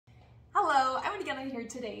Hello, I'm together here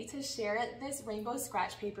today to share this rainbow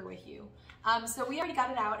scratch paper with you. So we already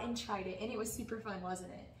got it out and tried it, and it was super fun,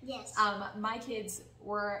 wasn't it? Yes. My kids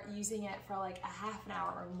were using it for like a half an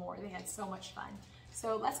hour or more. They had so much fun.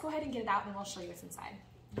 So let's go ahead and get it out and we'll show you what's inside.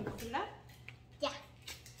 You open it up? Yeah.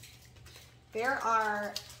 There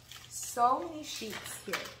are so many sheets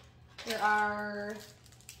here. There are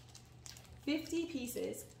 50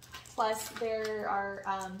 pieces, plus there are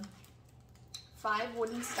 5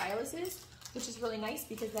 wooden styluses, which is really nice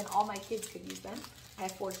because then all my kids could use them. I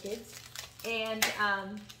have 4 kids. And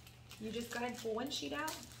you just go ahead and pull one sheet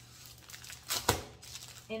out.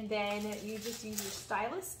 And then you just use your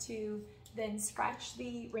stylus to then scratch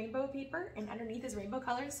the rainbow paper, and underneath is rainbow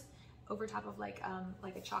colors over top of like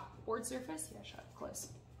a chalkboard surface. Yeah, show up close.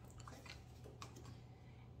 Quick.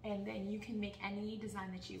 And then you can make any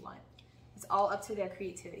design that you want. It's all up to their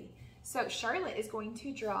creativity. So Charlotte is going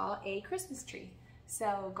to draw a Christmas tree.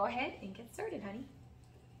 So go ahead and get started, honey.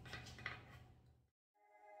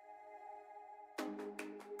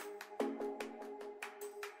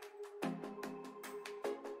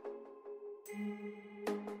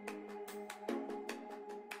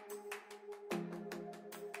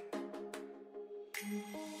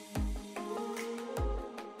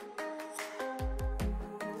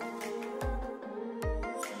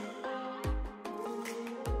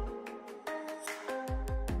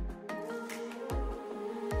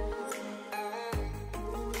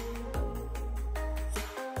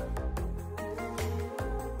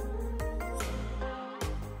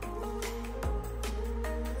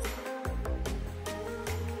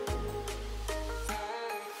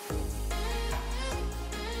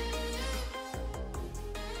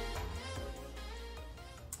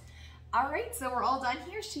 All right, so we're all done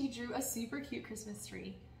here. She drew a super cute Christmas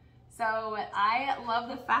tree. So I love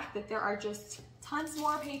the fact that there are just tons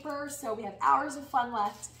more paper, so we have hours of fun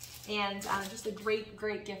left, and just a great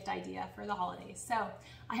gift idea for the holidays. So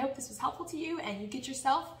I hope this was helpful to you and you get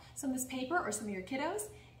yourself some of this paper or some of your kiddos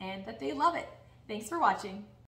and that they love it. Thanks for watching.